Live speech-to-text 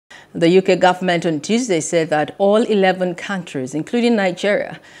The UK government on Tuesday said that all 11 countries, including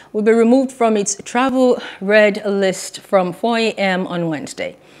Nigeria, will be removed from its travel red list from 4 a.m. on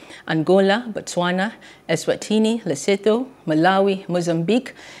Wednesday. Angola, Botswana, Eswatini, Lesotho, Malawi,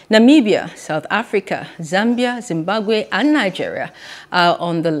 Mozambique, Namibia, South Africa, Zambia, Zimbabwe, and Nigeria are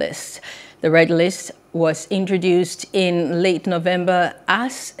on the list. The red list was introduced in late November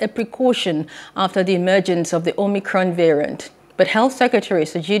as a precaution after the emergence of the Omicron variant. But Health Secretary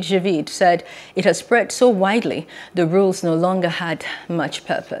Sajid Javid said it has spread so widely, the rules no longer had much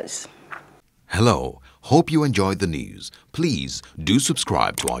purpose. Hello, hope you enjoyed the news. Please do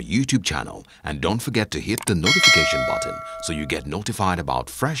subscribe to our YouTube channel and don't forget to hit the notification button so you get notified about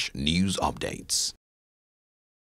fresh news updates.